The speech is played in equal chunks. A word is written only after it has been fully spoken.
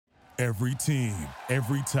Every team,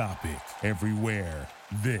 every topic, everywhere.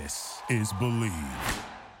 This is Believe.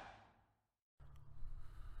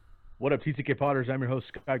 What up, TCK Potters? I'm your host,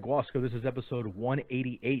 Sky Guasco. This is episode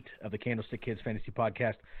 188 of the Candlestick Kids Fantasy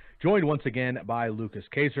Podcast, joined once again by Lucas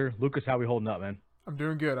Kaser. Lucas, how we holding up, man? I'm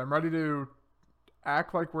doing good. I'm ready to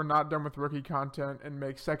act like we're not done with rookie content and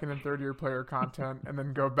make second and third year player content and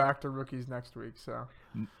then go back to rookies next week. So,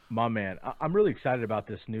 my man, I'm really excited about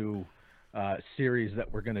this new series that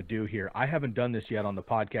we're going to do here. I haven't done this yet on the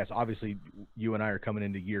podcast. Obviously, you and I are coming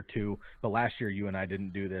into year two, but last year you and I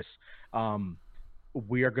didn't do this.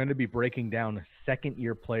 We are going to be breaking down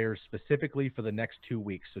second-year players specifically for the next 2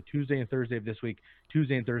 weeks. So Tuesday and Thursday of this week,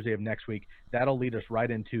 Tuesday and Thursday of next week. That'll lead us right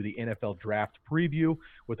into the NFL draft preview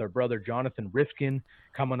with our brother Jonathan Rifkin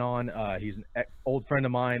coming on. He's an old friend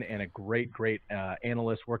of mine and a great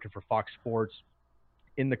analyst working for Fox Sports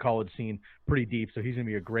in the college scene, pretty deep. So he's going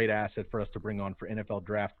to be a great asset for us to bring on for NFL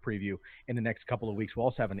draft preview in the next couple of weeks. We'll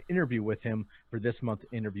also have an interview with him for this month's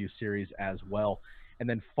interview series as well. And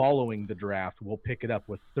then following the draft, we'll pick it up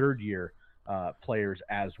with third-year players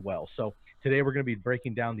as well. So today we're going to be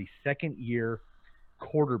breaking down the second-year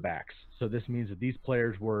quarterbacks. So this means that these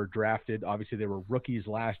players were drafted. Obviously, they were rookies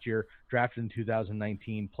last year, drafted in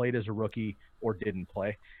 2019, played as a rookie or didn't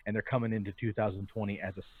play, and they're coming into 2020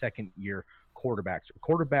 as a second-year quarterback. So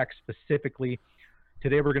quarterbacks specifically,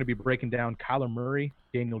 today we're going to be breaking down Kyler Murray,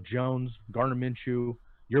 Daniel Jones, Gardner Minshew,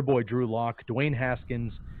 your boy Drew Lock, Dwayne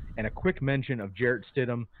Haskins, and a quick mention of Jarrett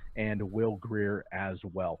Stidham and Will Grier as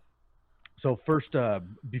well. So first,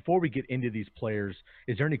 before we get into these players,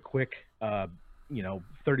 is there any quick, 30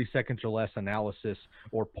 seconds or less analysis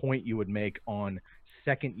or point you would make on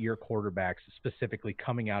second-year quarterbacks specifically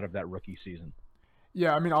coming out of that rookie season?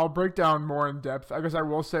 Yeah, I mean, I'll break down more in depth. I guess I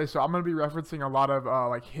will say, so I'm going to be referencing a lot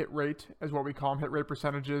of hit rate, is what we call them, hit rate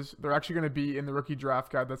percentages. They're actually going to be in the rookie draft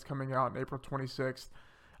guide that's coming out on April 26th.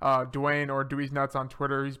 Dwayne, or Dewey's Nuts on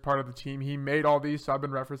Twitter, he's part of the team. He made all these, so I've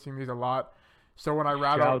been referencing these a lot. So when I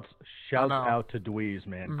rattle, shouts out to Dewey's,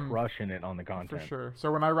 man, crushing it on the content for sure. So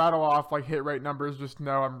when I rattle off like hit rate numbers, just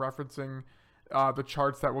know I'm referencing the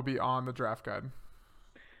charts that will be on the draft guide.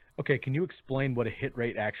 Okay, can you explain what a hit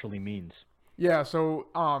rate actually means? Yeah, so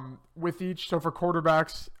for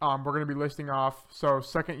quarterbacks, we're going to be listing off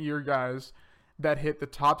second year guys that hit the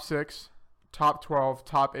top 6, top 12,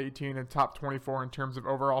 top 18, and top 24 in terms of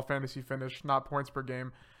overall fantasy finish, not points per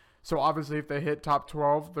game. So obviously if they hit top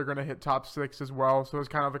 12, they're going to hit top 6 as well. So it's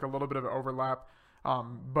kind of like a little bit of an overlap.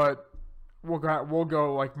 But we'll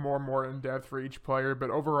go like more and more in depth for each player.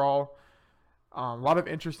 But overall, a lot of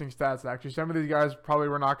interesting stats actually. Some of these guys probably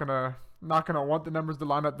were not gonna want the numbers to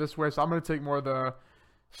line up this way. So I'm going to take more of the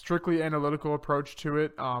strictly analytical approach to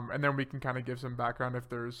it. And then we can kind of give some background if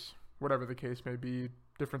there's, whatever the case may be,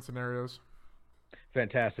 different scenarios.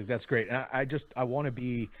 Fantastic. That's great. And I want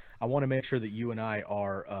to make sure that you and I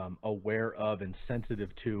are aware of and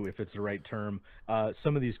sensitive to, if it's the right term,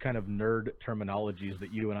 some of these kind of nerd terminologies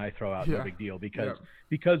that you and I throw out. No big deal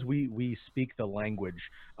because we speak the language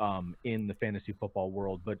in the fantasy football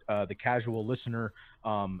world, but the casual listener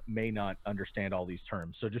may not understand all these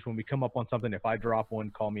terms. So just when we come up on something, if I drop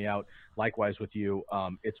one, call me out. Likewise with you,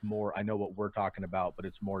 it's more, I know what we're talking about, but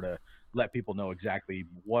it's more to let people know exactly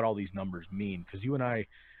what all these numbers mean, because you and I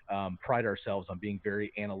pride ourselves on being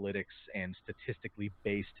very analytics and statistically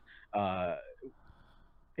based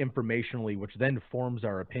informationally, which then forms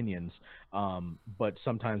our opinions. But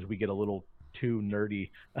sometimes we get a little too nerdy,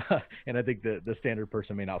 and I think the standard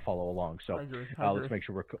person may not follow along. So I agree. Let's make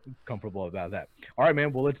sure we're comfortable about that. All right,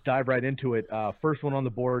 man. Well, let's dive right into it. First one on the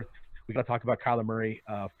board, we got to talk about Kyler Murray,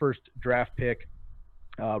 first draft pick,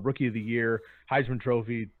 rookie of the year, Heisman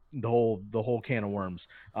Trophy, the whole can of worms.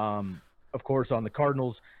 Of course, on the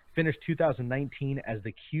Cardinals, finished 2019 as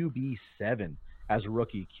the QB7 as a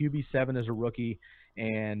rookie. QB7 as a rookie,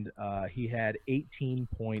 and he had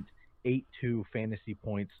 18.82 fantasy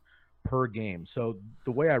points per game. So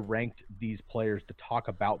the way I ranked these players to talk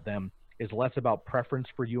about them is less about preference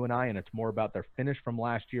for you and I, and it's more about their finish from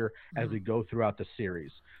last year as we go throughout the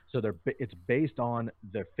series. So it's based on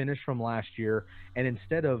the finish from last year, and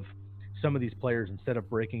instead of some of these players, instead of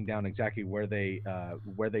breaking down exactly where they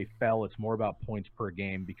fell, it's more about points per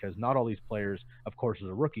game, because not all these players, of course, as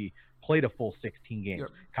a rookie, played a full 16 games. Yep.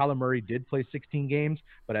 Kyler Murray did play 16 games,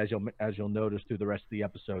 but as you'll notice through the rest of the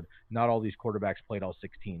episode, not all these quarterbacks played all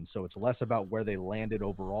 16. So it's less about where they landed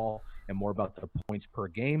overall and more about the points per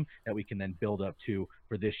game that we can then build up to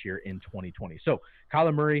for this year in 2020. So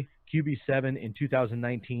Kyler Murray, QB7 in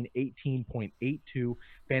 2019, 18.82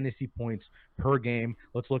 fantasy points per game.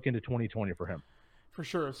 Let's look into 2020 for him. For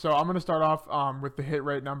sure. So I'm going to start off with the hit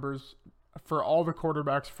rate numbers. for all the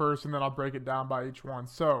quarterbacks first, and then I'll break it down by each one.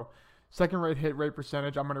 So, second rate hit rate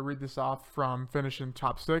percentage, I'm going to read this off from finishing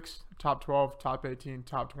top 6, top 12, top 18,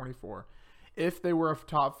 top 24. If they were a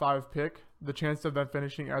top 5 pick, the chance of them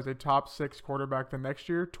finishing as a top 6 quarterback the next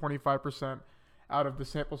year, 25% out of the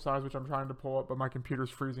sample size, which I'm trying to pull up, but my computer's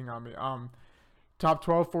freezing on me. Top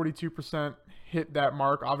 12, 42% hit that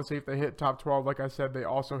mark. Obviously, if they hit top 12, like I said, they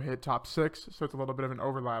also hit top 6, so it's a little bit of an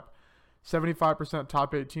overlap. 75%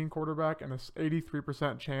 top 18 quarterback and a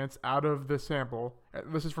 83% chance out of the sample.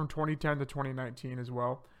 This is from 2010 to 2019 as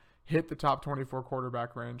well. Hit the top 24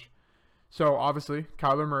 quarterback range. So obviously,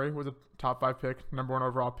 Kyler Murray was a top 5 pick, number 1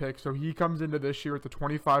 overall pick. So he comes into this year with a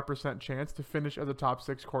 25% chance to finish as a top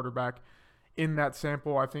 6 quarterback in that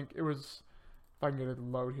sample. I think it was, if I can get it to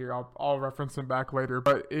load here, I'll reference him back later.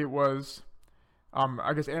 But it was,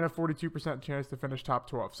 I guess, and a 42% chance to finish top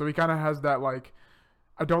 12. So he kind of has that, like,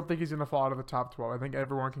 I don't think he's going to fall out of the top 12. I think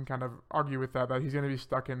everyone can kind of argue with that he's going to be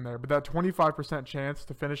stuck in there. But that 25% chance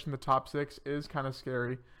to finish in the top 6 is kind of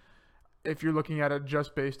scary if you're looking at it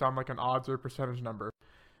just based on like an odds or percentage number.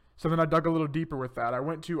 So then I dug a little deeper with that. I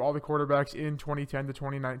went to all the quarterbacks in 2010 to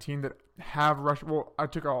 2019 that have rush. Well, I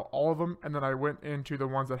took all of them, and then I went into the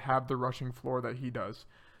ones that have the rushing floor that he does.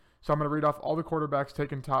 So I'm going to read off all the quarterbacks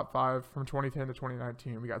taken top 5 from 2010 to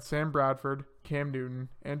 2019. We got Sam Bradford, Cam Newton,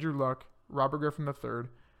 Andrew Luck, Robert Griffin III,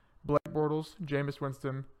 Blake Bortles, Jameis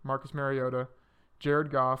Winston, Marcus Mariota,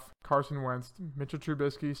 Jared Goff, Carson Wentz, Mitchell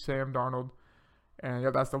Trubisky, Sam Darnold, and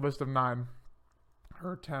yeah, that's the list of 9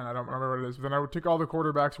 or 10. I don't remember what it is. But then I took all the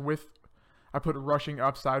quarterbacks I put rushing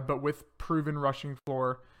upside, but with proven rushing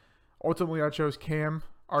floor. Ultimately, I chose Cam,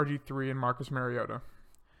 RG3, and Marcus Mariota.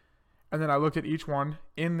 And then I looked at each one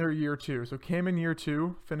in their year 2. So Cam in year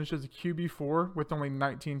 2 finishes a QB4 with only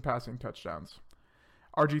 19 passing touchdowns.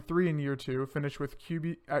 RG3 in year 2 finished with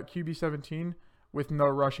QB17 with no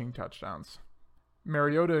rushing touchdowns.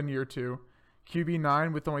 Mariota in year 2,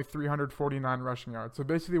 QB9 with only 349 rushing yards. So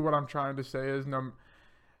basically what I'm trying to say is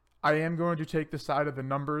I am going to take the side of the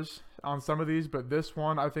numbers on some of these, but this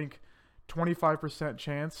one I think 25%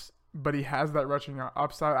 chance, but he has that rushing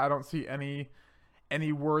upside. I don't see any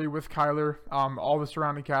worry with Kyler. All the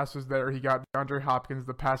surrounding cast is there. He got DeAndre Hopkins.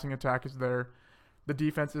 The passing attack is there. The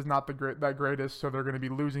defense is not that greatest, so they're going to be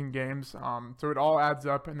losing games. So it all adds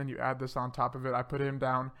up, and then you add this on top of it. I put him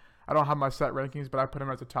down. I don't have my set rankings, but I put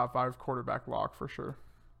him as a top 5 quarterback lock for sure.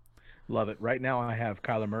 Love it. Right now I have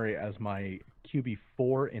Kyler Murray as my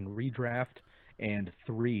QB4 in redraft and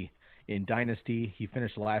 3 in Dynasty. He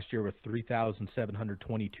finished last year with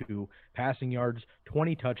 3,722 passing yards,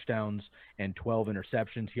 20 touchdowns, and 12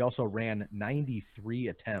 interceptions. He also ran 93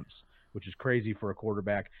 attempts, which is crazy for a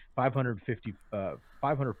quarterback.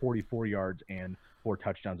 544 yards and 4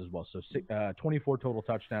 touchdowns as well. So 24 total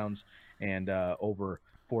touchdowns and over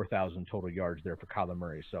 4,000 total yards there for Kyler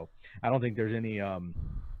Murray. So I don't think there's any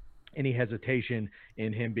hesitation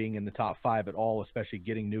in him being in the top 5 at all, especially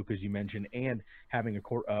getting Nuke, as you mentioned, and having a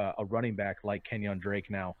running back like Kenyon Drake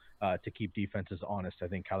now to keep defenses honest. I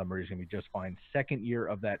think Kyler Murray is going to be just fine. Second year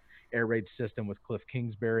of that air raid system with Cliff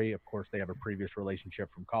Kingsbury. Of course, they have a previous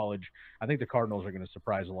relationship from college. I think the Cardinals are going to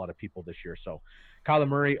surprise a lot of people this year. So Kyler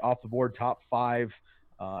Murray off the board, top 5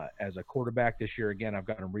 as a quarterback this year. Again, I've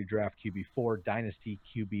got him redraft QB4, Dynasty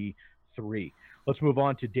QB3. Let's move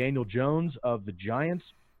on to Daniel Jones of the Giants.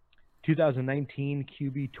 2019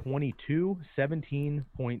 QB 22,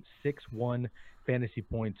 17.61 fantasy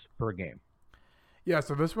points per game. Yeah,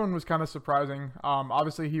 so this one was kind of surprising.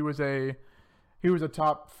 Obviously he was a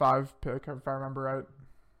top 5 pick, if I remember right.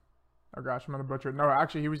 Oh gosh, I'm gonna butcher it. No,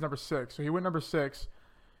 actually he was number 6. So he went number 6.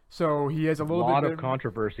 So he has a lot of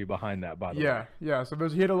controversy behind that, by the way. Yeah. So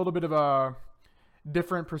he had a little bit of a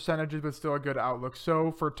different percentages, but still a good outlook.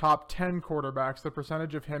 So for top 10 quarterbacks, the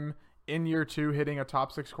percentage of him in year 2 hitting a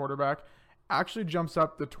top 6 quarterback actually jumps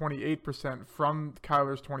up to 28% from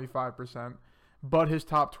Kyler's 25%, but his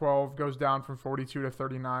top 12 goes down from 42 to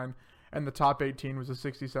 39, and the top 18 was a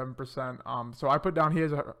 67%. So I put down he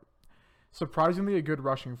has surprisingly a good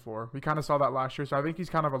rushing floor. We kind of saw that last year, so I think he's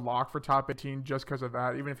kind of a lock for top 18 just because of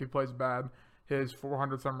that. Even if he plays bad, his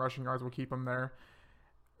 400-some rushing yards will keep him there.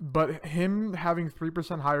 But him having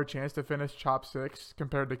 3% higher chance to finish top 6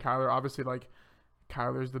 compared to Kyler, obviously, like,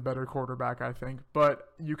 Kyler's the better quarterback, I think.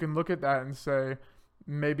 But you can look at that and say,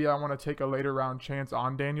 maybe I want to take a later round chance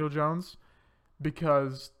on Daniel Jones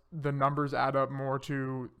because the numbers add up more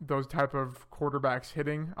to those type of quarterbacks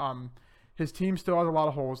hitting. His team still has a lot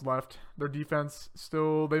of holes left. Their defense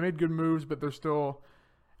still, they made good moves, but they're still,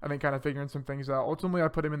 I think, kind of figuring some things out. Ultimately, I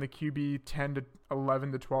put him in the QB 10 to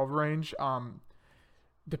 11 to 12 range.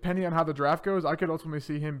 depending on how the draft goes, I could ultimately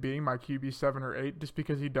see him being my QB 7 or 8 just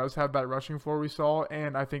because he does have that rushing floor we saw,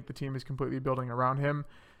 and I think the team is completely building around him.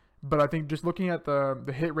 But I think just looking at the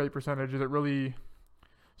hit rate percentages, it really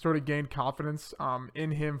sort of gained confidence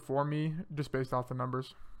in him for me just based off the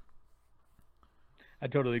numbers. I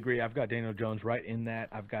totally agree. I've got Daniel Jones right in that.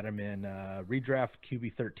 I've got him in redraft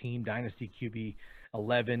QB 13, dynasty QB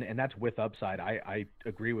 11, and that's with upside. I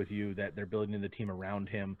agree with you that they're building the team around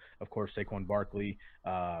him. Of course, Saquon Barkley.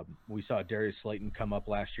 We saw Darius Slayton come up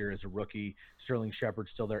last year as a rookie. Sterling Shepard's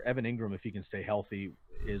still there. Evan Ingram, if he can stay healthy,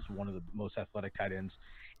 is one of the most athletic tight ends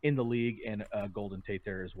in the league, and Golden Tate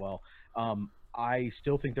there as well. I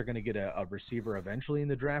still think they're going to get a receiver eventually in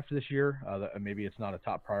the draft this year. Maybe it's not a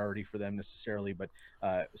top priority for them necessarily, but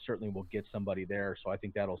certainly we'll get somebody there. So I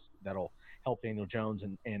think that'll help Daniel Jones.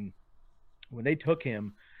 And when they took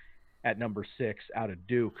him at number 6 out of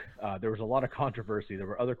Duke, there was a lot of controversy. There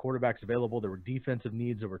were other quarterbacks available. There were defensive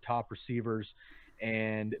needs. There were top receivers,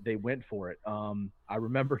 and they went for it. I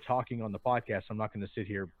remember talking on the podcast. I'm not going to sit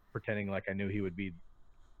here pretending like I knew he would be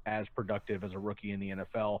as productive as a rookie in the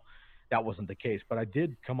NFL. That wasn't the case, but I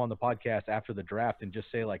did come on the podcast after the draft and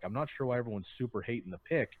just say, like, I'm not sure why everyone's super hating the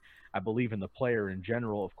pick. I believe in the player in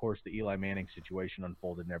general. Of course, the Eli Manning situation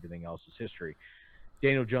unfolded and everything else is history.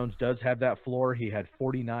 Daniel Jones does have that floor. He had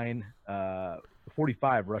 45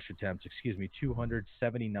 rush attempts,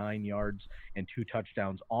 279 yards and 2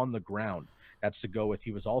 touchdowns on the ground. That's to go with.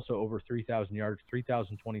 He was also over 3,000 yards,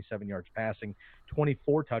 3,027 yards passing,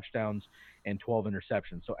 24 touchdowns, and 12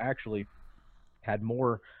 interceptions. So actually had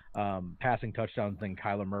more passing touchdowns than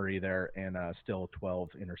Kyler Murray there, and still 12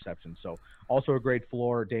 interceptions. So also a great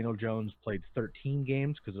floor. Daniel Jones played 13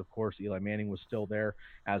 games because, of course, Eli Manning was still there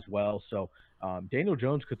as well. So Daniel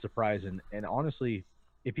Jones could surprise. And honestly,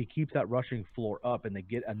 if he keeps that rushing floor up and they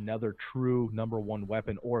get another true number 1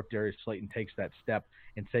 weapon, or if Darius Slayton takes that step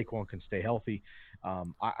and Saquon can stay healthy,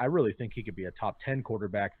 I really think he could be a top 10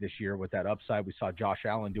 quarterback this year with that upside. We saw Josh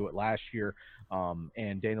Allen do it last year,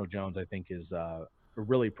 and Daniel Jones, I think, is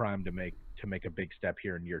really primed to make a big step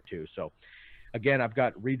here in year 2. So again, I've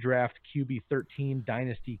got redraft QB 13,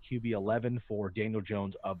 dynasty QB 11 for Daniel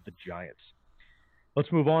Jones of the Giants.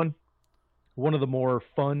 Let's move on. One of the more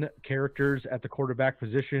fun characters at the quarterback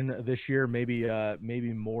position this year, maybe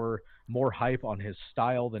more hype on his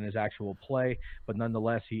style than his actual play, but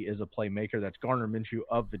nonetheless, he is a playmaker. That's Gardner Minshew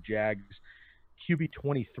of the Jags. QB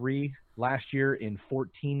 23 last year in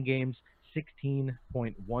 14 games,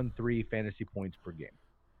 16.13 fantasy points per game.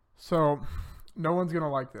 So no one's going to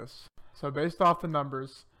like this. So based off the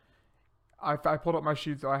numbers, I pulled up my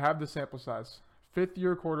sheet, so I have the sample size. Fifth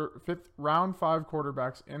round 5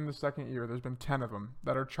 quarterbacks in the second year. There's been 10 of them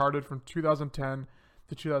that are charted from 2010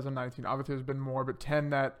 to 2019. Obviously, there's been more, but 10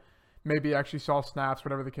 that maybe actually saw snaps,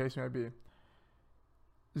 whatever the case may be.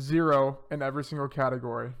 0 in every single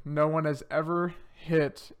category. No one has ever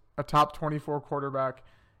hit a top 24 quarterback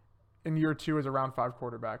in year 2 as a round 5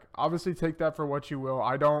 quarterback. Obviously, take that for what you will.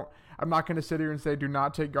 I'm not going to sit here and say do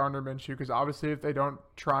not take Gardner Minshew, because obviously if they don't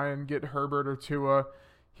try and get Herbert or Tua,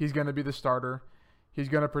 he's going to be the starter. He's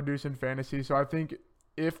going to produce in fantasy. So I think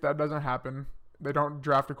if that doesn't happen, they don't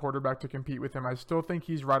draft a quarterback to compete with him, I still think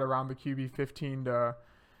he's right around the QB 15 to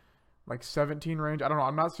like 17 range. I don't know.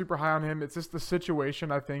 I'm not super high on him. It's just the situation,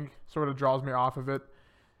 I think, sort of draws me off of it.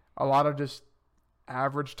 A lot of just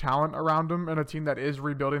average talent around him, and a team that is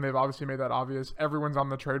rebuilding. They've obviously made that obvious. Everyone's on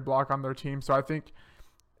the trade block on their team. So I think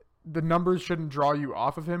the numbers shouldn't draw you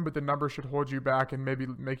off of him, but the numbers should hold you back and maybe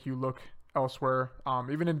make you look elsewhere.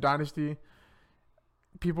 Even in Dynasty,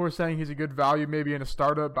 people are saying he's a good value maybe in a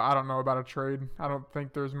startup, but I don't know about a trade. I don't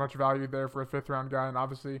think there's much value there for a 5th-round guy, and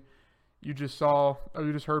obviously you just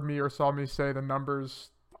heard me or saw me say the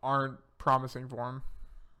numbers aren't promising for him.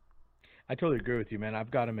 I totally agree with you, man.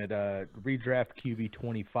 I've got him at redraft QB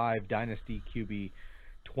 25, dynasty QB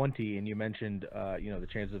 20, and you mentioned the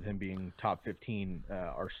chances of him being top 15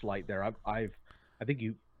 are slight there. I think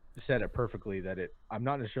you said it perfectly that I'm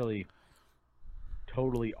not necessarily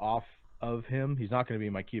totally off of him. He's not going to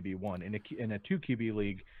be my QB 1 in a 2 QB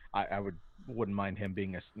league. I wouldn't mind him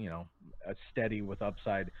being a steady with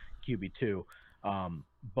upside QB 2.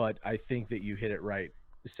 But I think that you hit it right,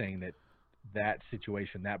 saying that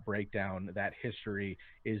situation, that breakdown, that history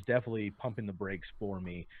is definitely pumping the brakes for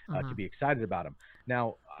me to be excited about him.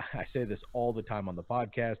 Now, I say this all the time on the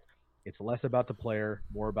podcast. It's less about the player,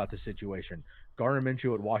 more about the situation. Gardner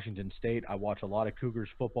Minshew at Washington State. I watch a lot of Cougars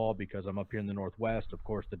football because I'm up here in the Northwest. Of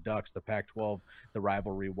course, the Ducks, the Pac-12, the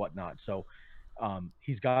rivalry, whatnot. So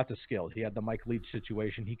he's got the skill. He had the Mike Leach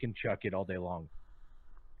situation. He can chuck it all day long.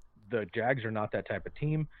 The Jags are not that type of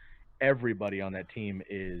team. everybody on that team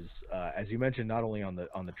is, as you mentioned, not only on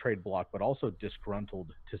the trade block, but also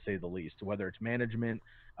disgruntled to say the least. Whether it's management,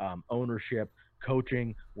 ownership,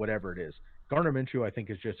 coaching, whatever it is. Gardner Minshew, I think,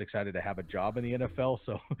 is just excited to have a job in the NFL,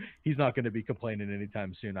 so he's not going to be complaining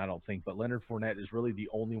anytime soon, I don't think. But Leonard Fournette is really the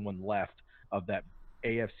only one left of that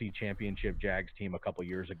AFC Championship Jags team a couple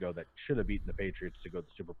years ago that should have beaten the Patriots to go to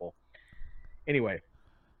the Super Bowl. Anyway,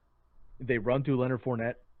 they run through Leonard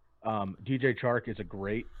Fournette. DJ Chark is a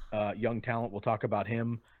great young talent. We'll talk about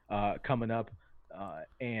him coming up.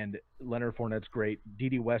 And Leonard Fournette's great.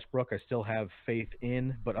 Dede Westbrook, I still have faith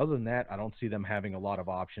in. But other than that, I don't see them having a lot of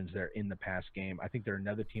options there in the pass game. I think they're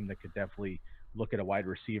another team that could definitely look at a wide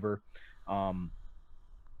receiver.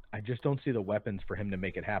 I just don't see the weapons for him to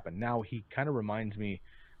make it happen. Now, he kind of reminds me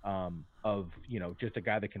of, just a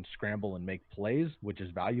guy that can scramble and make plays, which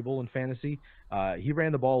is valuable in fantasy. He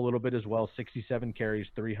ran the ball a little bit as well, 67 carries,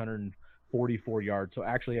 344 yards. So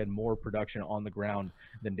actually had more production on the ground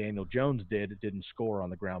than Daniel Jones did. Didn't score on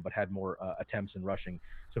the ground, but had more attempts in rushing.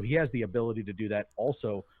 So he has the ability to do that.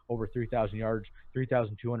 Also over 3,000 yards,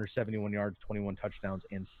 3,271 yards, 21 touchdowns,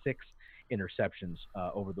 and 6 interceptions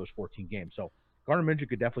over those 14 games. So Gardner Minshew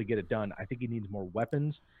could definitely get it done. I think he needs more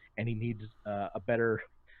weapons, and he needs a better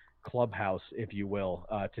clubhouse, if you will,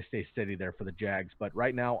 to stay steady there for the Jags. But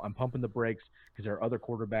right now, I'm pumping the brakes because there are other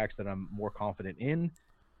quarterbacks that I'm more confident in.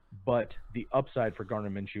 But the upside for Gardner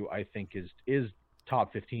Minshew, I think, is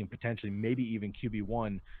top 15, potentially maybe even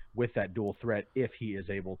QB1 with that dual threat if he is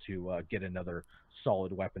able to get another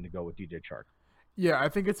solid weapon to go with DJ Chark. Yeah, I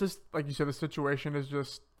think it's just, like you said, the situation is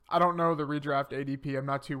just, I don't know the redraft ADP. I'm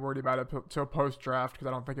not too worried about it till post-draft because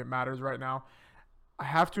I don't think it matters right now. I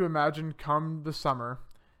have to imagine come the summer,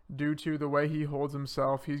 due to the way he holds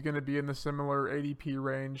himself, he's going to be in the similar ADP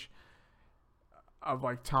range of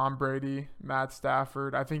like Tom Brady, Matt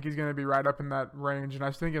Stafford. I think he's going to be right up in that range. And I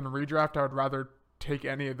was thinking in redraft, I would rather take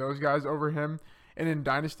any of those guys over him. And in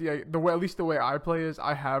Dynasty, at least the way I play is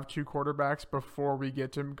I have 2 quarterbacks before we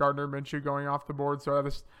get to Gardner Minshew going off the board. So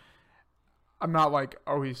I'm not like,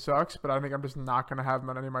 oh, he sucks, but I think I'm just not going to have him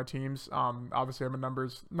on any of my teams. Obviously, I'm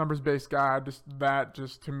a numbers-based guy.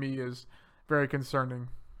 Just to me is very concerning.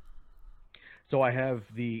 So I have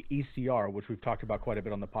the ECR, which we've talked about quite a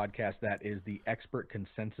bit on the podcast. That is the expert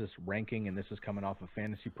consensus ranking, and this is coming off of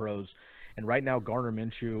Fantasy Pros. And right now, Gardner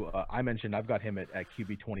Minshew, I mentioned I've got him at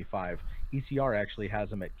QB 25. ECR actually has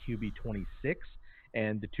him at QB 26.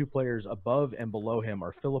 And the 2 players above and below him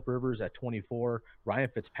are Phillip Rivers at 24, Ryan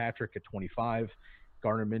Fitzpatrick at 25,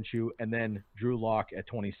 Gardner Minshew, and then Drew Lock at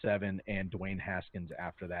 27, and Dwayne Haskins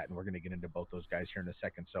after that. And we're going to get into both those guys here in a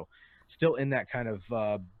second. So still in that kind of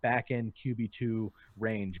back-end QB2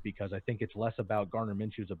 range, because I think it's less about Gardner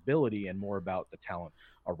Minshew's ability and more about the talent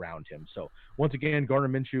around him. So once again, Gardner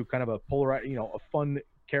Minshew, kind of a a fun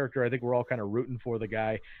character. I think we're all kind of rooting for the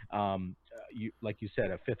guy. Like you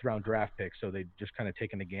said, a 5th-round draft pick, so they just kind of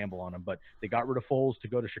taken a gamble on him. But they got rid of Foles to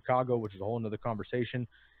go to Chicago, which is a whole other conversation.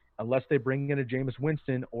 Unless they bring in a Jameis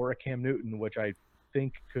Winston or a Cam Newton, which I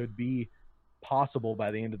think could be possible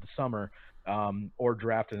by the end of the summer, or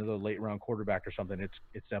draft another late-round quarterback or something,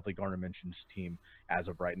 it's definitely Gardner Minshew's team as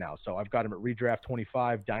of right now. So I've got him at redraft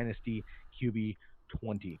 25, Dynasty QB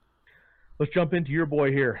 20. Let's jump into your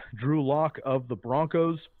boy here, Drew Lock of the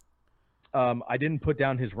Broncos. I didn't put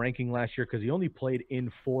down his ranking last year because he only played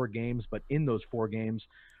in 4 games, but in those 4 games,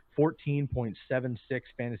 14.76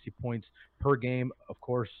 fantasy points per game. Of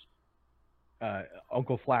course,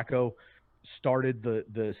 Uncle Flacco started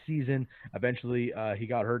the season. Eventually, he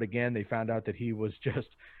got hurt again. They found out that he was just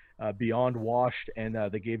beyond washed, and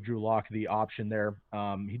they gave Drew Lock the option there.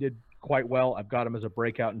 He did quite well. I've got him as a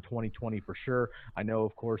breakout in 2020 for sure. I know,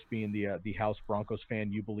 of course, being the House Broncos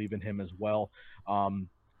fan, you believe in him as well.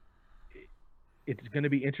 It's going to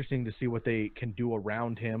be interesting to see what they can do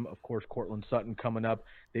around him. Of course, Cortland Sutton coming up.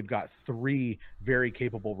 They've got 3 very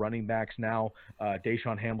capable running backs now.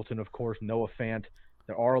 Deshaun Hamilton, of course, Noah Fant.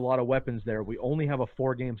 There are a lot of weapons there. We only have a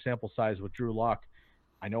 4-game sample size with Drew Lock.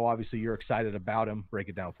 I know, obviously, you're excited about him. Break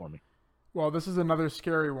it down for me. Well, this is another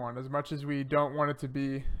scary one, as much as we don't want it to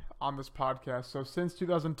be on this podcast. So since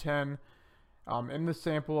 2010, in the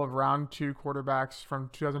sample of round 2 quarterbacks from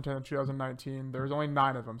 2010 to 2019, there's only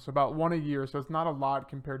 9 of them. So about 1 a year. So it's not a lot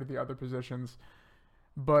compared to the other positions.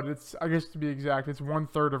 But it's, I guess to be exact, it's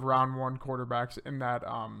 1/3 of round 1 quarterbacks in that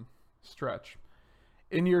stretch.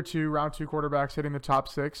 In year 2, round 2 quarterbacks hitting the top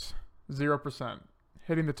 6, 0%.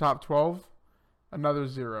 Hitting the top 12, another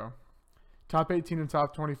 0. Top 18 and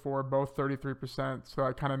top 24, both 33%. So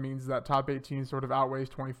that kind of means that top 18 sort of outweighs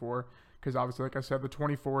 24. Because obviously, like I said, the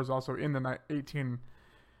 24 is also in the 18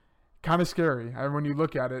 kind of scary. And when you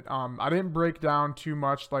look at it, I didn't break down too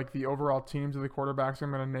much like the overall teams of the quarterbacks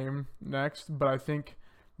I'm going to name next, but I think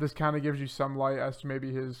this kind of gives you some light as to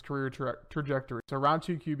maybe his career trajectory. So round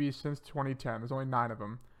 2 QBs since 2010. There's only 9 of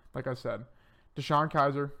them, like I said. Deshaun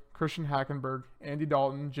Kaiser, Christian Hackenberg, Andy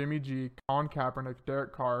Dalton, Jimmy G, Colin Kaepernick,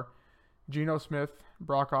 Derek Carr, Geno Smith,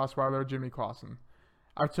 Brock Osweiler, Jimmy Clausen.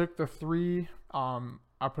 I took the 3,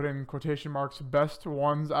 I put in quotation marks, best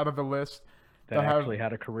ones out of the list that actually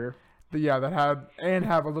had a career. That had and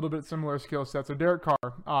have a little bit similar skill set. So Derek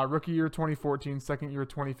Carr, rookie year 2014, second year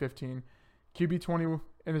 2015, QB 20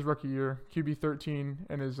 in his rookie year, QB 13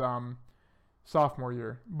 in his sophomore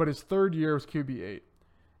year, but his third year was QB 8.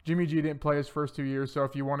 Jimmy G didn't play his first 2 years, so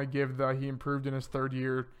if you want to give the he improved in his third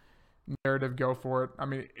year narrative, go for it. I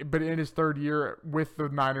mean, but in his third year with the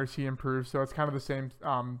Niners, he improved, so it's kind of the same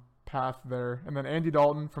path there. And then Andy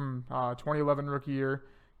Dalton from 2011 rookie year,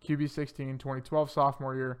 QB 16, 2012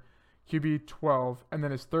 sophomore year, QB 12, and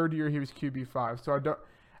then his third year he was QB 5. So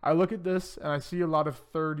I look at this and I see a lot of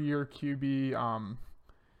third year QB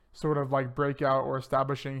sort of like breakout or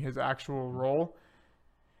establishing his actual role,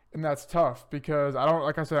 and that's tough because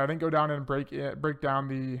like I said, I didn't go down and break down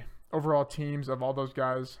the overall teams of all those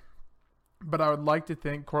guys, but I would like to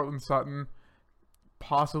think Courtland Sutton,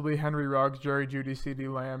 possibly Henry Ruggs, Jerry Jeudy,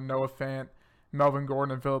 CeeDee Lamb, Noah Fant, Melvin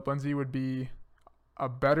Gordon, and Phillip Lindsay would be a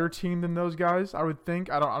better team than those guys, I would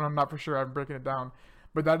think. I'm not for sure. I'm breaking it down,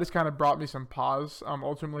 but that just kind of brought me some pause.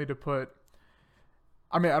 Ultimately, to put,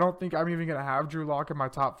 I mean, I don't think I'm even gonna have Drew Lock in my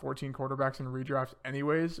top 14 quarterbacks in redraft,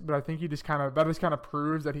 anyways. But I think that just kind of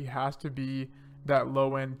proves that he has to be that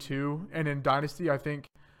low end too. And in Dynasty, I think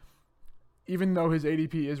even though his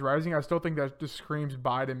ADP is rising, I still think that just screams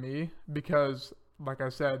buy to me because, like I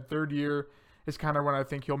said, third year is kind of when I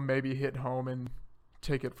think he'll maybe hit home and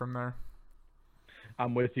take it from there.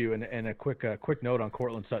 I'm with you, and a quick note on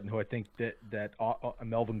Courtland Sutton, who I think that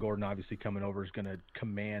Melvin Gordon obviously coming over is going to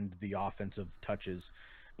command the offensive touches,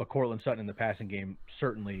 but Courtland Sutton in the passing game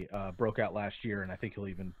certainly broke out last year, and I think he'll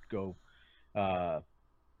even go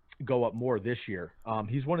up more this year.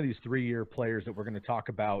 He's one of these 3-year players that we're going to talk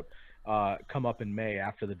about come up in May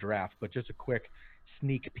after the draft, but just a quick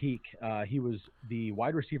sneak peek. He was the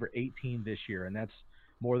wide receiver 18 this year, and that's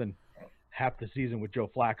more than half the season with Joe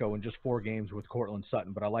Flacco and just 4 games with Courtland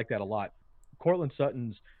Sutton, but I like that a lot. Courtland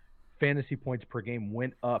Sutton's fantasy points per game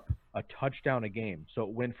went up a touchdown a game, so it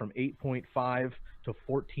went from 8.5 to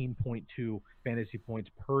 14.2 fantasy points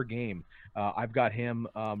per game. I've got him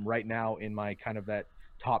right now in my kind of that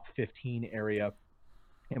top 15 area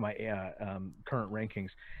in my current rankings.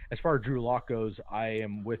 As far as Drew Lock goes, I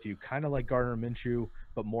am with you, kind of like Gardner Minshew,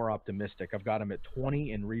 but more optimistic. I've got him at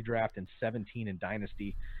 20 in redraft and 17 in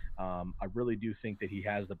Dynasty. I really do think that he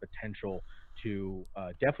has the potential to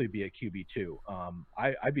definitely be a QB2.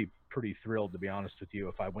 I'd be pretty thrilled, to be honest with you,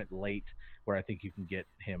 if I went late, where I think you can get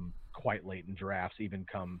him quite late in drafts, even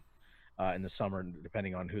come in the summer,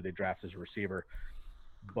 depending on who they draft as a receiver.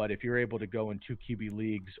 But if you're able to go in 2 QB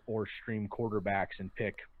leagues or stream quarterbacks and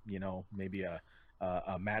pick, maybe a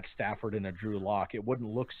Matt Stafford and a Drew Lock, it wouldn't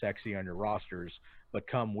look sexy on your rosters. But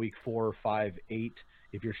come week 4, 5, 8,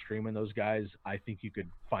 if you're streaming those guys, I think you could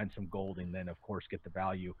find some gold and then, of course, get the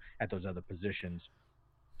value at those other positions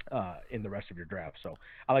in the rest of your draft. So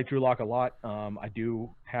I like Drew Lock a lot. I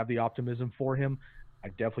do have the optimism for him. I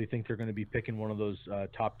definitely think they're going to be picking one of those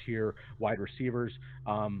top-tier wide receivers.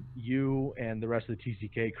 You and the rest of the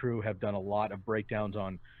TCK crew have done a lot of breakdowns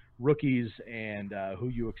on rookies and who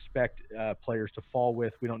you expect players to fall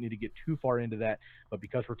with. We don't need to get too far into that, but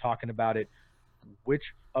because we're talking about it, which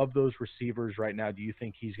of those receivers right now do you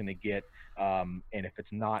think he's going to get? And if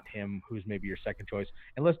it's not him, who's maybe your second choice?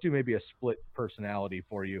 And let's do maybe a split personality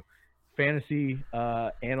for you. Fantasy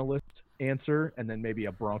analyst answer, and then maybe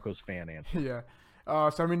a Broncos fan answer. Yeah.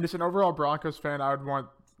 So, I mean, just an overall Broncos fan, I would want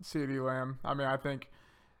CeeDee Lamb. I mean, I think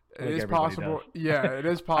it is possible. Yeah, it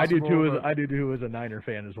is possible. I do too as a Niner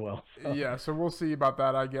fan as well. So. Yeah, so we'll see about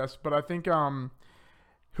that, I guess. But I think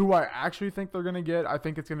who I actually think they're going to get, I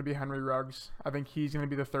think it's going to be Henry Ruggs. I think he's going to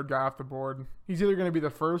be the third guy off the board. He's either going to be the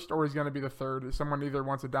first or he's going to be the third. Someone either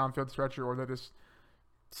wants a downfield stretcher or they just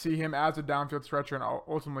see him as a downfield stretcher and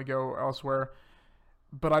ultimately go elsewhere.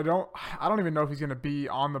 But I don't even know if he's going to be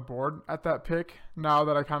on the board at that pick now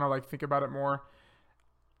that I kind of like think about it more.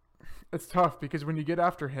 It's tough because when you get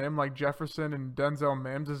after him, like Jefferson and Denzel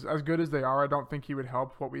Mims, as good as they are, I don't think he would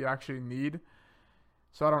help what we actually need.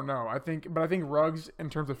 So I don't know. I think Ruggs in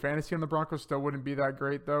terms of fantasy on the Broncos still wouldn't be that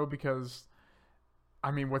great though, because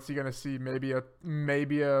I mean, what's he going to see? Maybe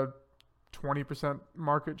a 20%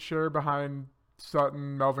 market share behind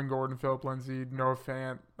Sutton, Melvin Gordon, Philip Lindsay, Noah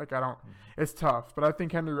Fant. Like, it's tough. But I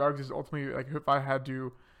think Henry Ruggs is ultimately, like, if I had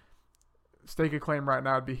to stake a claim right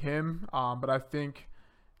now, it'd be him. But I think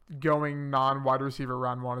going non-wide receiver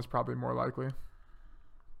round 1 is probably more likely.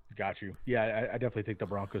 Got you. Yeah, I definitely think the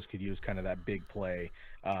Broncos could use kind of that big play,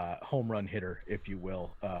 home run hitter, if you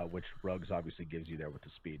will, which Ruggs obviously gives you there with the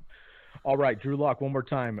speed. All right, Drew Lock, one more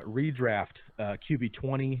time. Redraft, QB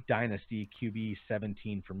 20, Dynasty, QB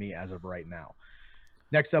 17 for me as of right now.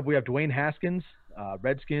 Next up, we have Dwayne Haskins,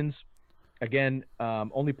 Redskins. Again,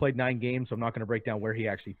 only played 9 games, so I'm not going to break down where he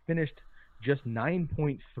actually finished. Just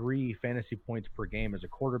 9.3 fantasy points per game as a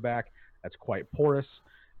quarterback. That's quite porous.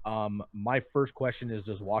 My first question is,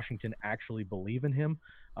 does Washington actually believe in him?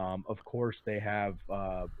 Of course, they have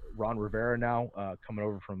Ron Rivera now coming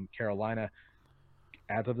over from Carolina.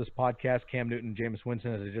 As of this podcast, Cam Newton, Jameis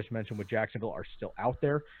Winston, as I just mentioned with Jacksonville, are still out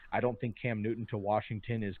there. I don't think Cam Newton to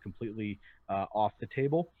Washington is completely off the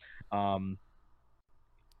table.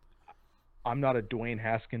 I'm not a Dwayne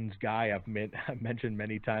Haskins guy. I've mentioned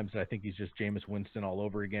many times that I think he's just Jameis Winston all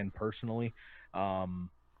over again personally. On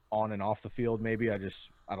and off the field, maybe. I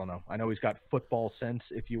don't know. I know he's got football sense,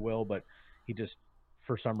 if you will, but he just,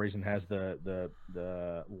 for some reason, has the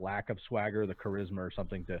lack of swagger, the charisma or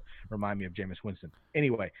something to remind me of Jameis Winston.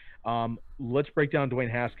 Anyway, let's break down Dwayne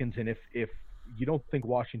Haskins, and if you don't think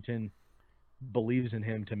Washington believes in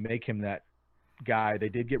him to make him that guy, they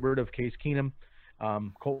did get rid of Case Keenum.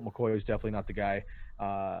 Colt McCoy is definitely not the guy,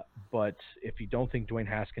 but if you don't think Dwayne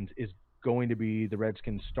Haskins is going to be the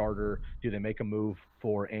Redskins starter, do they make a move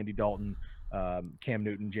for Andy Dalton, Cam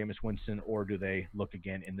Newton, Jameis Winston, or do they look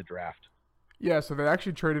again in the draft? Yeah, so they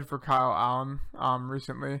actually traded for Kyle Allen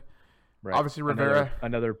recently. Right. Obviously, Rivera.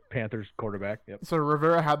 Another Panthers quarterback. Yep. So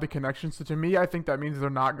Rivera had the connection. So to me, I think that means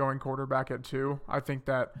they're not going quarterback at 2. I think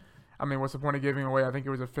that, what's the point of giving away? I think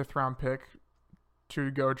it was a 5th-round pick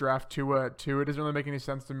to go draft Tua at 2. It doesn't really make any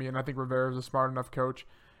sense to me, and I think Rivera is a smart enough coach.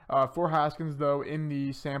 For Haskins, though, in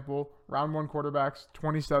the sample, round 1 quarterbacks,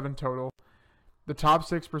 27 total. The top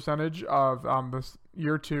 6 percentage of this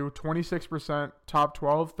year 2, 26%. Top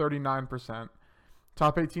 12, 39%.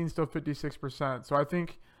 Top 18, still 56%. So I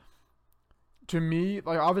think, to me,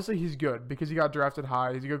 like, obviously he's good because he got drafted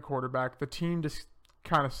high. He's a good quarterback. The team just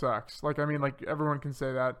kind of sucks. Everyone can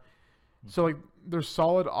say that. So, there's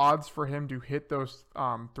solid odds for him to hit those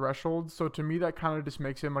thresholds. So, to me, that kind of just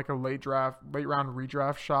makes him like a late round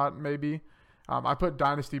redraft shot, maybe. I put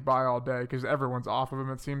Dynasty buy all day because everyone's off of him,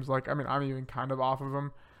 it seems like. I'm even kind of off of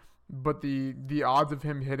him. But the odds of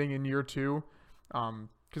him hitting in year 2,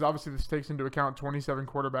 because obviously this takes into account 27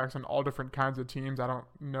 quarterbacks on all different kinds of teams. I don't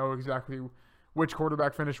know exactly which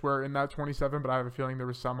quarterback finished where in that 27, but I have a feeling there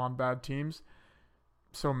was some on bad teams.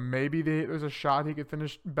 So maybe there's a shot he could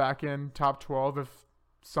finish back in top 12 if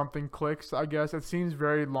something clicks, I guess. It seems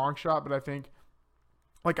very long shot, but I think,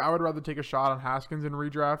 I would rather take a shot on Haskins in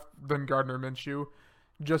redraft than Gardner Minshew,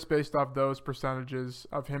 just based off those percentages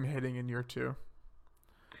of him hitting in year 2.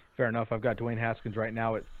 Fair enough. I've got Dwayne Haskins right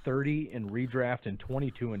now at 30 in redraft and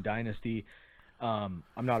 22 in Dynasty. I'm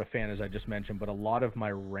not a fan, as I just mentioned, but a lot of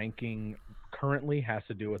my ranking currently has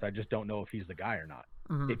to do with I just don't know if he's the guy or not.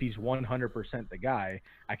 Mm-hmm. If he's 100% the guy,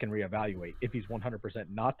 I can reevaluate. If he's 100%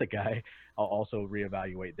 not the guy, I'll also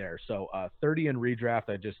reevaluate there. So 30 in redraft,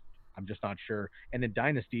 I'm just not sure. And in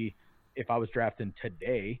Dynasty, if I was drafting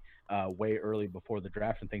today, way early before the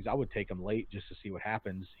draft and things, I would take him late just to see what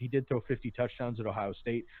happens. He did throw 50 touchdowns at Ohio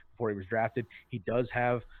State before he was drafted. He does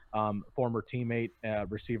have former teammate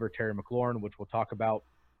receiver Terry McLaurin, which we'll talk about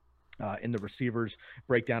in the receivers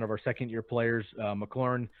breakdown of our second-year players.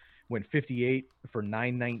 McLaurin went 58 for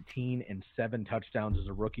 919 and 7 touchdowns as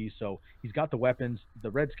a rookie. So he's got the weapons. The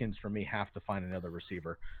Redskins, for me, have to find another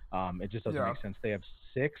receiver. It just doesn't make sense. They have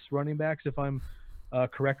 6 running backs, if I'm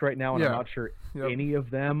correct right now, and I'm not sure any of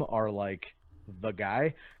them are like the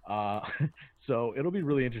guy. So it'll be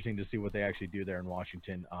really interesting to see what they actually do there in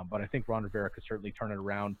Washington. But I think Ron Rivera could certainly turn it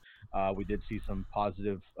around. We did see some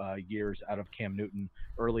positive years out of Cam Newton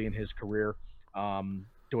early in his career.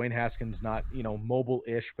 Dwayne Haskins, not,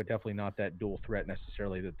 mobile-ish, but definitely not that dual threat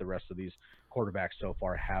necessarily that the rest of these quarterbacks so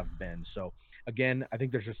far have been. So again, I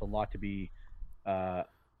think there's just a lot to be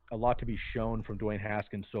shown from Dwayne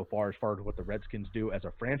Haskins so far as what the Redskins do as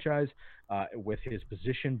a franchise with his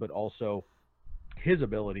position, but also his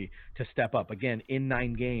ability to step up again in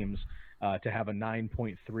 9 games to have a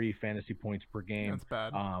 9.3 fantasy points per game. That's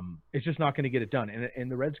bad. It's just not going to get it done.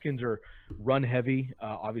 And the Redskins are run heavy.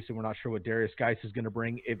 Obviously, we're not sure what Darius Geis is going to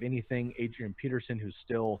bring. If anything, Adrian Peterson, who's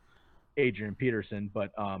still Adrian Peterson,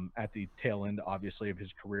 but at the tail end, obviously, of his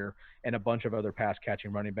career, and a bunch of other pass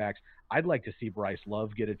catching running backs. I'd like to see Bryce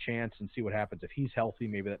Love get a chance and see what happens if he's healthy.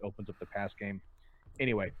 Maybe that opens up the pass game.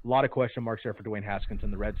 Anyway, a lot of question marks there for Dwayne Haskins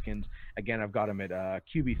and the Redskins. Again, I've got him at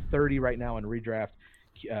QB 30 right now in redraft,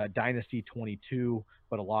 Dynasty 22,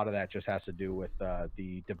 but a lot of that just has to do with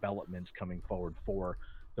the developments coming forward for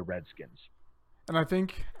the Redskins. And I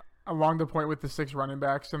think along the point with the 6 running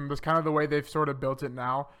backs and just kind of the way they've sort of built it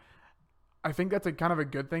now, I think that's a kind of a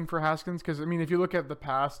good thing for Haskins because, I mean, if you look at the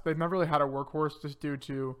past, they've never really had a workhorse just due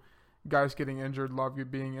to guys getting injured, Love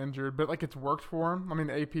being injured, but like it's worked for him. I mean,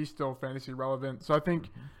 AP's still fantasy relevant. So I think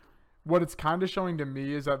what it's kind of showing to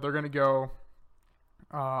me is that they're going to go,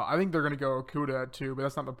 I think they're going to go Okudah at 2, but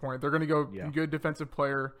that's not the point. They're going to go good defensive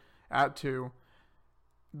player at 2.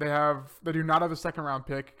 They do not have a second round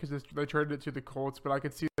pick because they traded it to the Colts, but I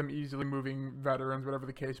could see them easily moving veterans, whatever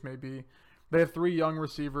the case may be. They have 3 young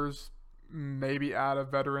receivers, maybe add a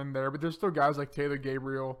veteran there, but there's still guys like Taylor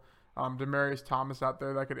Gabriel, Demaryius Thomas out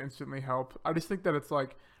there that could instantly help. I just think that it's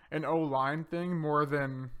like an O-line thing more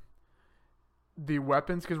than the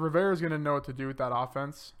weapons because Rivera is going to know what to do with that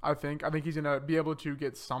offense. I think he's going to be able to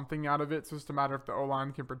get something out of it. So it's just a matter if the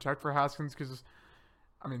O-line can protect for Haskins because,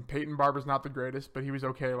 I mean, Peyton Barber's not the greatest, but he was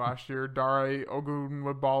okay last year. Dare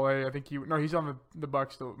Ogunlabale, I think he's on the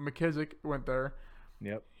Bucs still. McKissick went there.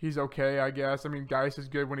 Yep. He's okay, I guess. I mean, Geis is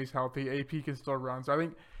good when he's healthy. AP can still run. So I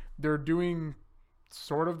think they're doing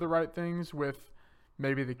sort of the right things with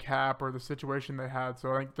maybe the cap or the situation they had.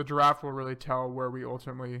 So I think the draft will really tell where we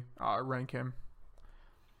ultimately rank him.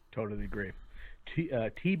 Totally agree.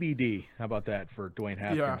 TBD. How about that for Dwayne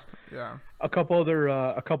Haskins? Yeah. A couple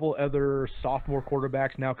other sophomore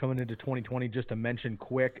quarterbacks now coming into 2020. Just to mention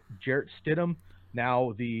quick, Jarrett Stidham,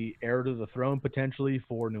 now the heir to the throne potentially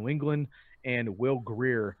for New England, and Will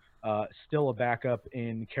Grier, still a backup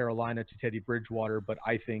in Carolina to Teddy Bridgewater, but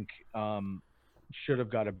I think should have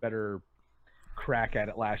got a better crack at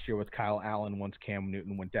it last year with Kyle Allen once Cam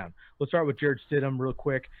Newton went down. Let's start with Jarrett Stidham real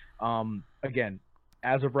quick. Again,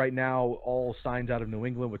 as of right now, all signs out of New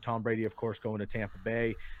England with Tom Brady, of course, going to Tampa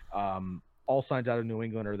Bay. All signs out of New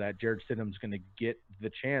England are that Jarrett Stidham's going to get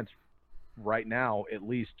the chance right now, at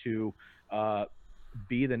least, to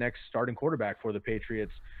be the next starting quarterback for the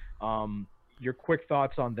Patriots. Your quick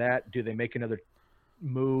thoughts on that? Do they make another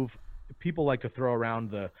move? People like to throw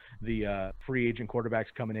around the free agent quarterbacks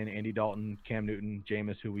coming in, Andy Dalton, Cam Newton,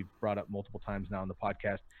 Jameis, who we've brought up multiple times now on the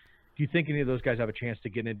podcast. Do you think any of those guys have a chance to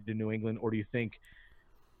get into New England, or do you think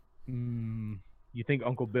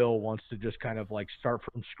Uncle Bill wants to just kind of like start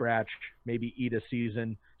from scratch, maybe eat a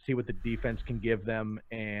season, see what the defense can give them,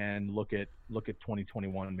 and look at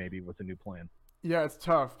 2021 maybe with a new plan? Yeah, it's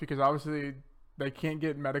tough because obviously they can't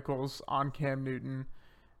get medicals on Cam Newton.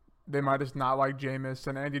 They might just not like Jameis,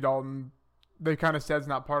 and Andy Dalton, they kind of said it's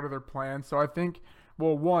not part of their plan. So I think,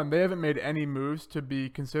 well, one, they haven't made any moves to be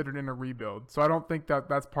considered in a rebuild. So I don't think that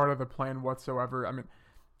that's part of the plan whatsoever. I mean,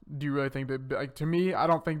 do you really think that, like, to me, I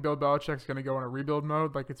don't think Bill Belichick's going to go in a rebuild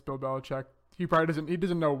mode. Like, it's Bill Belichick. He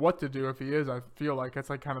doesn't know what to do if he is. I feel like it's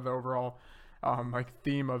like kind of the overall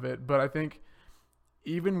theme of it. But I think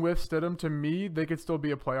even with Stidham, to me, they could still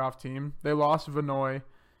be a playoff team. They lost Vanoy.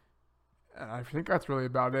 And I think that's really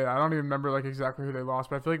about it. I don't even remember like exactly who they lost,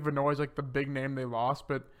 but I feel like Vanoy is like the big name they lost.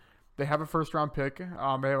 But they have a first-round pick. They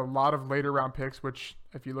have a lot of later-round picks, which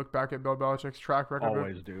if you look back at Bill Belichick's track record,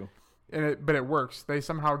 always do. But it works. They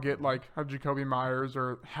somehow get like a Jacoby Myers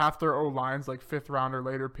or half their O-lines like fifth-round or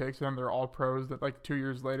later picks, and they're all pros that like 2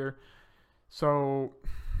 years later. So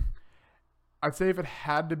I'd say if it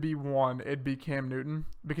had to be one, it'd be Cam Newton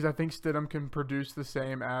because I think Stidham can produce the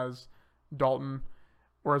same as Dalton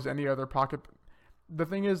or as any other pocket. The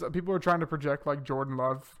thing is, people are trying to project like Jordan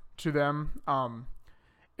Love to them.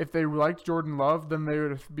 If they liked Jordan Love, then they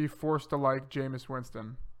would be forced to like Jameis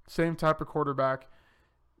Winston. Same type of quarterback.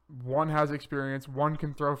 One has experience. One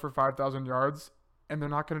can throw for 5,000 yards. And they're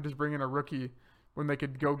not going to just bring in a rookie when they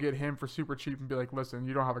could go get him for super cheap and be like, listen,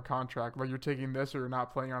 you don't have a contract. Like, you're taking this or you're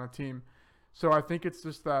not playing on a team. So I think it's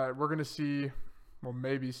just that we're going to see, well,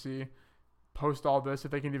 maybe see, post all this,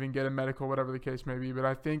 if they can even get a medical, whatever the case may be. But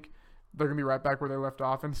I think they're going to be right back where they left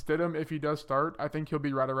off. And Stidham, if he does start, I think he'll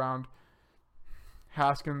be right around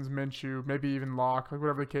Haskins, Minshew, maybe even Locke, like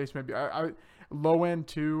whatever the case may be. I low end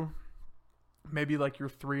too, maybe like your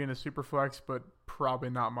 3 in a super flex, but probably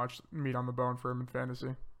not much meat on the bone for him in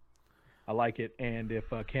fantasy. I like it. And if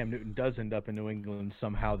Cam Newton does end up in New England,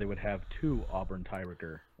 somehow they would have 2 Auburn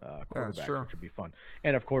Tiger quarterbacks, which would be fun.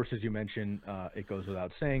 And, of course, as you mentioned, it goes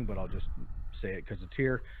without saying, but I'll just say it because it's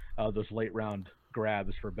here. Those late-round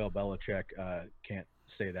grabs for Bill Belichick, can't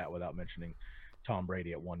say that without mentioning Tom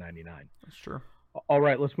Brady at 199. That's true. All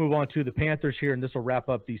right, let's move on to the Panthers here, and this will wrap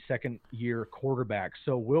up the second-year quarterback.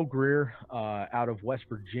 So Will Grier, out of West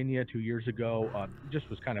Virginia 2 years ago, just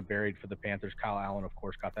was kind of buried for the Panthers. Kyle Allen, of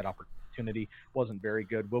course, got that opportunity. Wasn't very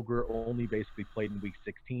good. Will Grier only basically played in Week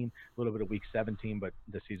 16, a little bit of Week 17, but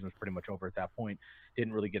the season was pretty much over at that point.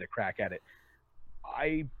 Didn't really get a crack at it.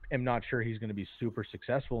 I am not sure he's going to be super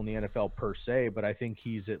successful in the NFL per se, but I think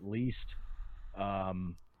he's at least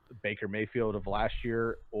Baker Mayfield of last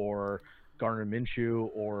year, or Gardner Minshew,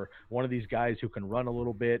 or one of these guys who can run a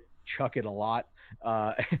little bit, chuck it a lot,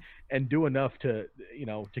 and do enough to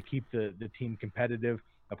keep the team competitive.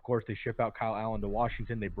 Of course, they ship out Kyle Allen to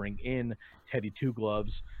Washington. They bring in Teddy Two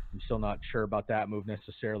Gloves. I'm still not sure about that move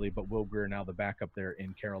necessarily, but Will Grier now the backup there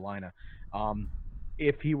in Carolina.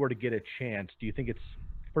 If he were to get a chance,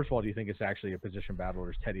 first of all, do you think it's actually a position battle, or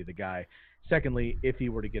is Teddy the guy? Secondly, if he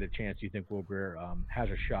were to get a chance, do you think Will Grier has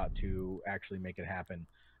a shot to actually make it happen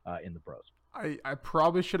in the pros? I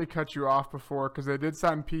probably should have cut you off before, because they did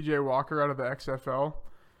sign P.J. Walker out of the XFL.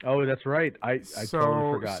 Oh, that's right. I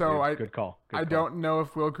totally forgot. So good call. I don't know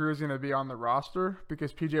if Will Grier is going to be on the roster,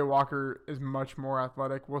 because P.J. Walker is much more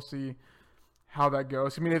athletic. We'll see how that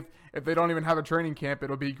goes. I mean, if they don't even have a training camp,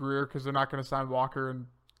 it'll be Grier, because they're not going to sign Walker and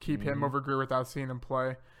keep him over Grier without seeing him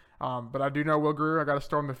play. But I do know Will Grier. I got to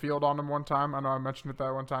storm the field on him one time. I know I mentioned it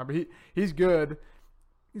that one time, but he's good.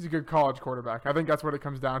 He's a good college quarterback. I think that's what it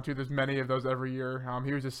comes down to. There's many of those every year.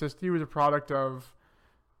 He was a product of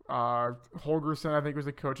Holgerson, I think was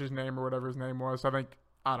the coach's name, or whatever his name was.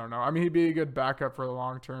 I don't know. I mean, he'd be a good backup for the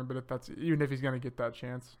long term, but even if he's going to get that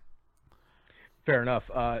chance. Fair enough.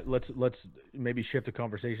 Let's maybe shift the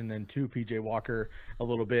conversation then to P.J. Walker a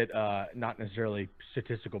little bit. Not necessarily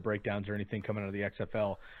statistical breakdowns or anything coming out of the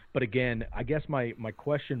XFL, but again, I guess my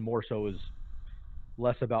question more so is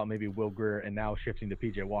less about maybe Will Grier and now shifting to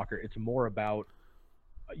P.J. Walker. It's more about,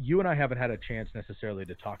 you and I haven't had a chance necessarily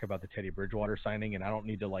to talk about the Teddy Bridgewater signing, and I don't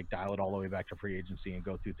need to dial it all the way back to free agency and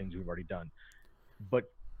go through things we've already done. But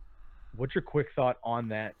what's your quick thought on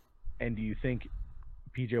that? And do you think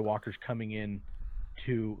P.J. Walker's coming in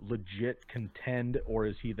to legit contend, or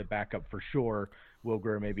is he the backup for sure? Will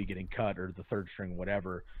Grier maybe getting cut, or the third string,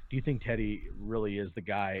 whatever. Do you think Teddy really is the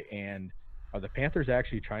guy? And are the Panthers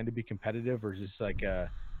actually trying to be competitive, or is this like a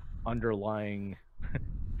underlying,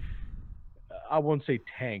 I won't say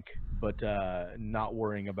tank, but not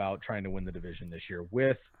worrying about trying to win the division this year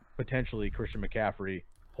with potentially Christian McCaffrey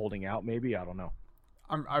holding out maybe? I don't know.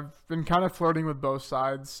 I've been kind of flirting with both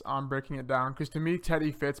sides on breaking it down, because to me,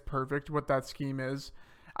 Teddy fits perfect what that scheme is.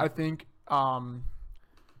 I think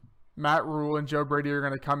Matt Rule and Joe Brady are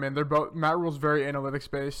going to come in. Matt Rule's very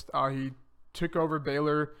analytics based. He took over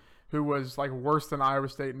Baylor, who was worse than Iowa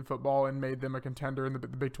State in football, and made them a contender in the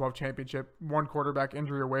Big 12 championship. One quarterback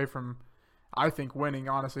injury away from, I think, winning.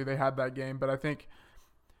 Honestly, they had that game, but I think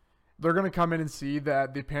they're going to come in and see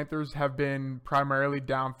that the Panthers have been primarily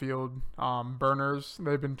downfield burners.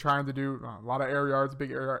 They've been trying to do a lot of air yards,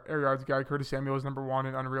 big air yards guy. Curtis Samuel is number one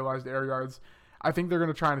in unrealized air yards. I think they're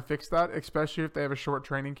going to try and fix that, especially if they have a short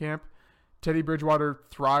training camp. Teddy Bridgewater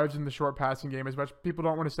thrives in the short passing game as much. People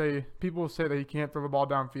say that he can't throw the ball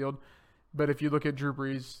downfield, but if you look at Drew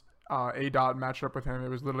Brees, A-Dot matched up with him, it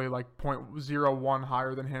was literally 0.01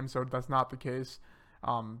 higher than him, so that's not the case.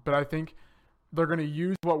 But I think they're going to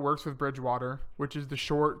use what works with Bridgewater, which is the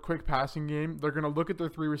short, quick passing game. They're going to look at their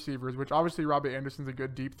three receivers, which obviously Robbie Anderson's a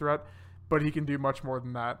good deep threat, but he can do much more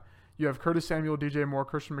than that. You have Curtis Samuel, DJ Moore,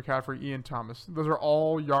 Christian McCaffrey, Ian Thomas. Those are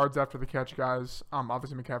all yards after the catch guys.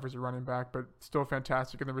 Obviously McCaffrey's a running back, but still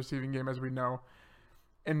fantastic in the receiving game, as we know.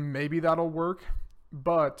 And maybe that'll work,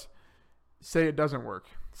 but say it doesn't work.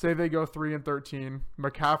 Say they go 3-13.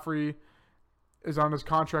 McCaffrey is on his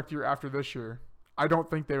contract year after this year. I don't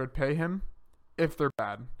think they would pay him if they're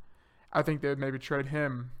bad. I think they would maybe trade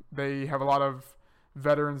him. They have a lot of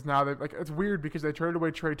veterans now. It's weird because they traded away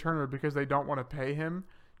Trey Turner because they don't want to pay him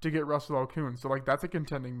to get Russell Okung. So that's a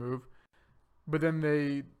contending move. But then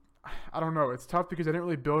I don't know. It's tough because they didn't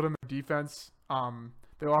really build in the defense.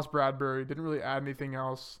 They lost Bradbury, didn't really add anything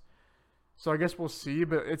else. So I guess we'll see,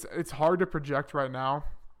 but it's hard to project right now.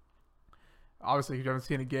 Obviously, you haven't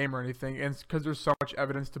seen a game or anything, and it's because there's so much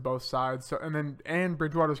evidence to both sides. So and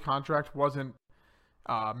Bridgewater's contract wasn't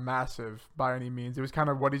massive by any means. It was kind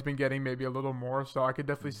of what he's been getting, maybe a little more. So I could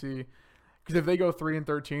definitely see, because if they go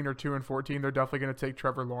 3-13 or 2-14, they're definitely going to take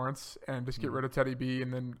Trevor Lawrence and just get rid of Teddy B,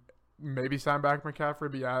 and then maybe sign back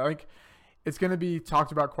McCaffrey. But yeah, I think it's going to be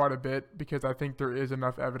talked about quite a bit because I think there is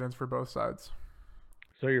enough evidence for both sides.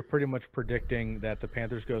 So you're pretty much predicting that the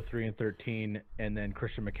Panthers go 3-13, and then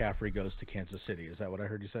Christian McCaffrey goes to Kansas City. Is that what I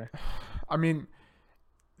heard you say? I mean,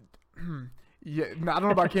 Yeah, I don't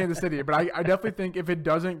know about Kansas City, but I definitely think if it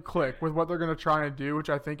doesn't click with what they're going to try and do, which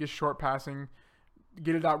I think is short passing,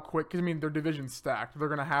 get it out quick, because, I mean, their division's stacked. They're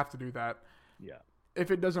going to have to do that. Yeah.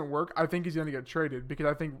 If it doesn't work, I think he's going to get traded, because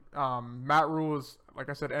I think Matt Rule is, like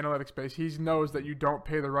I said, analytics based. He knows that you don't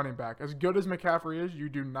pay the running back. As good as McCaffrey is, you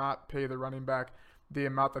do not pay the running back the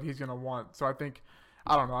amount that he's going to want. So I think,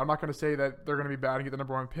 I don't know, I'm not going to say that they're going to be bad and get the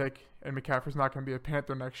number 1 pick, and McCaffrey's not going to be a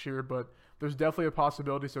Panther next year, but there's definitely a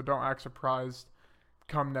possibility, so don't act surprised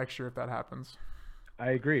come next year if that happens.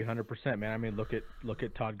 I agree 100%, man. I mean, look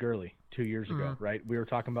at Todd Gurley 2 years ago, right? We were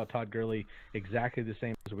talking about Todd Gurley exactly the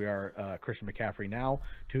same as we are Christian McCaffrey now.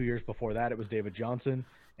 2 years before that, it was David Johnson,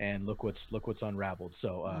 and look what's unraveled.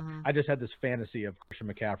 So I just had this fantasy of Christian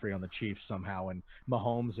McCaffrey on the Chiefs somehow, and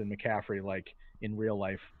Mahomes and McCaffrey like in real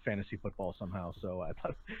life fantasy football somehow. So I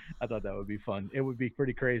thought that would be fun. It would be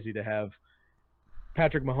pretty crazy to have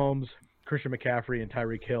Patrick Mahomes, Christian McCaffrey, and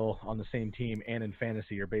Tyreek Hill on the same team, and in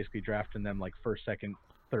fantasy, you're basically drafting them like first, second,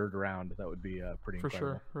 third round. That would be pretty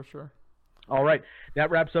incredible. For sure. All right, that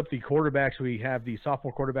wraps up the quarterbacks. We have the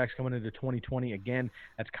sophomore quarterbacks coming into 2020. Again,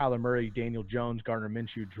 that's Kyler Murray, Daniel Jones, Gardner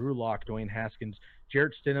Minshew, Drew Lock, Dwayne Haskins,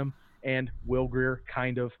 Jarrett Stidham, and Will Grier,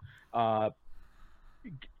 kind of.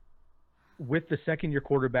 With the second-year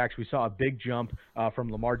quarterbacks, we saw a big jump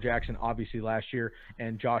from Lamar Jackson, obviously, last year,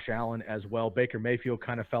 and Josh Allen as well. Baker Mayfield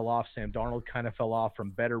kind of fell off. Sam Darnold kind of fell off from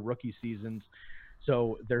better rookie seasons.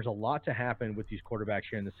 So there's a lot to happen with these quarterbacks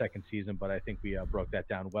here in the second season, but I think we broke that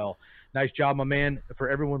down well. Nice job, my man. For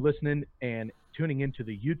everyone listening and tuning into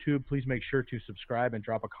the YouTube, please make sure to subscribe and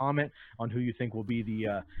drop a comment on who you think will be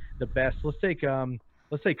the best. Let's take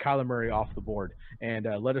Kyler Murray off the board, and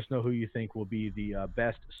let us know who you think will be the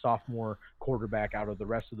best sophomore quarterback out of the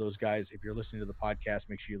rest of those guys. If you're listening to the podcast,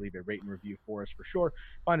 make sure you leave a rate and review for us for sure.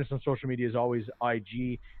 Find us on social media as always,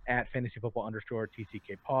 IG at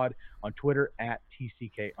fantasyfootball_TCK pod, on Twitter at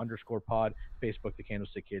TCK_pod, Facebook, the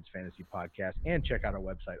Candlestick Kids Fantasy Podcast, and check out our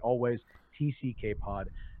website always, tckpod.com.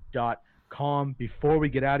 Before we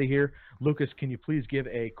get out of here, Lucas, can you please give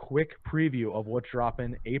a quick preview of what's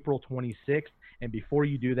dropping April 26th? And before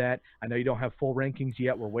you do that, I know you don't have full rankings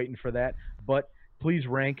yet. We're waiting for that. But please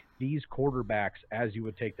rank these quarterbacks as you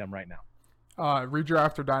would take them right now.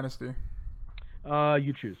 Redraft or Dynasty?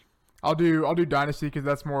 You choose. I'll do Dynasty because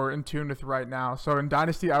that's more in tune with right now. So in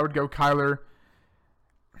Dynasty, I would go Kyler.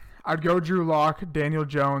 I'd go Drew Lock, Daniel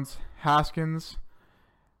Jones, Haskins.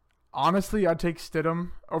 Honestly, I'd take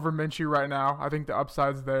Stidham over Minshew right now. I think the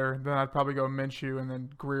upside's there. Then I'd probably go Minshew and then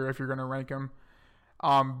Grier if you're going to rank him.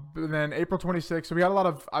 But then April 26th, so we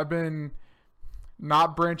got I've been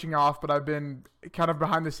not branching off, but I've been kind of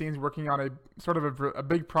behind the scenes working on a sort of a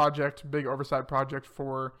big project, big oversight project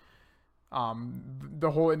for the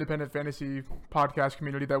whole independent fantasy podcast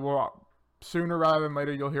community that will sooner rather than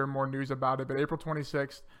later, you'll hear more news about it. But April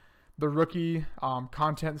 26th, the rookie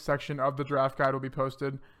content section of the draft guide will be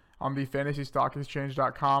posted on the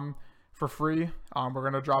fantasystockexchange.com for free. We're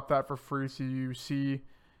going to drop that for free so you see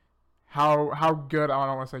how good, I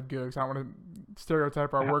don't want to say good because I don't want to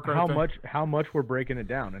stereotype our work or anything. How much we're breaking it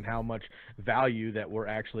down and how much value that we're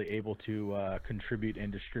actually able to contribute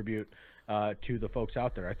and distribute to the folks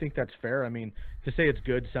out there. I think that's fair. I mean, to say it's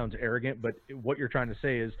good sounds arrogant, but what you're trying to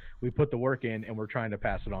say is we put the work in and we're trying to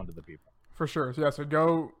pass it on to the people. For sure. So, yeah, so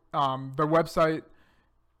go the website,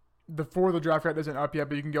 the draft guide isn't up yet,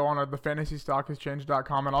 but you can go on the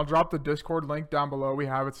fantasystockexchange.com, and I'll drop the Discord link down below. We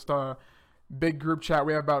have it's the big group chat.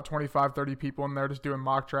 We have about 25, 30 people in there just doing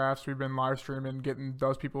mock drafts. We've been live streaming, getting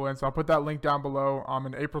those people in. So I'll put that link down below.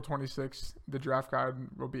 And April 26th, the draft guide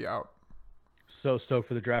will be out. So stoked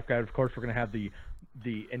for the draft guide. Of course, we're going to have the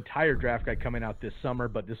entire draft guide coming out this summer,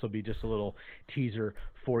 but this will be just a little teaser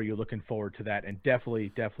for you. Looking forward to that, and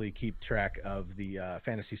definitely keep track of the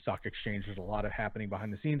Fantasy Stock Exchange. There's a lot of happening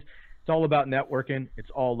behind the scenes. It's all about networking. It's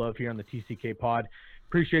all love here on the TCK Pod.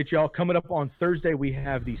 Appreciate y'all. Coming up on Thursday, we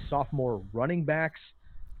have the sophomore running backs.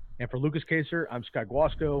 And for Lucas Kaser, I'm Scott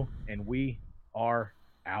Guasco, and we are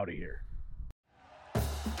out of here.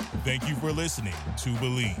 Thank you for listening to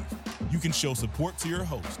Believe. You can show support to your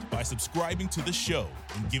host by subscribing to the show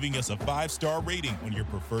and giving us a 5-star rating on your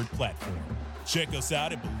preferred platform. Check us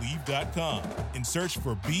out at Believe.com and search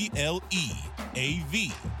for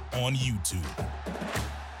BLEAV on YouTube.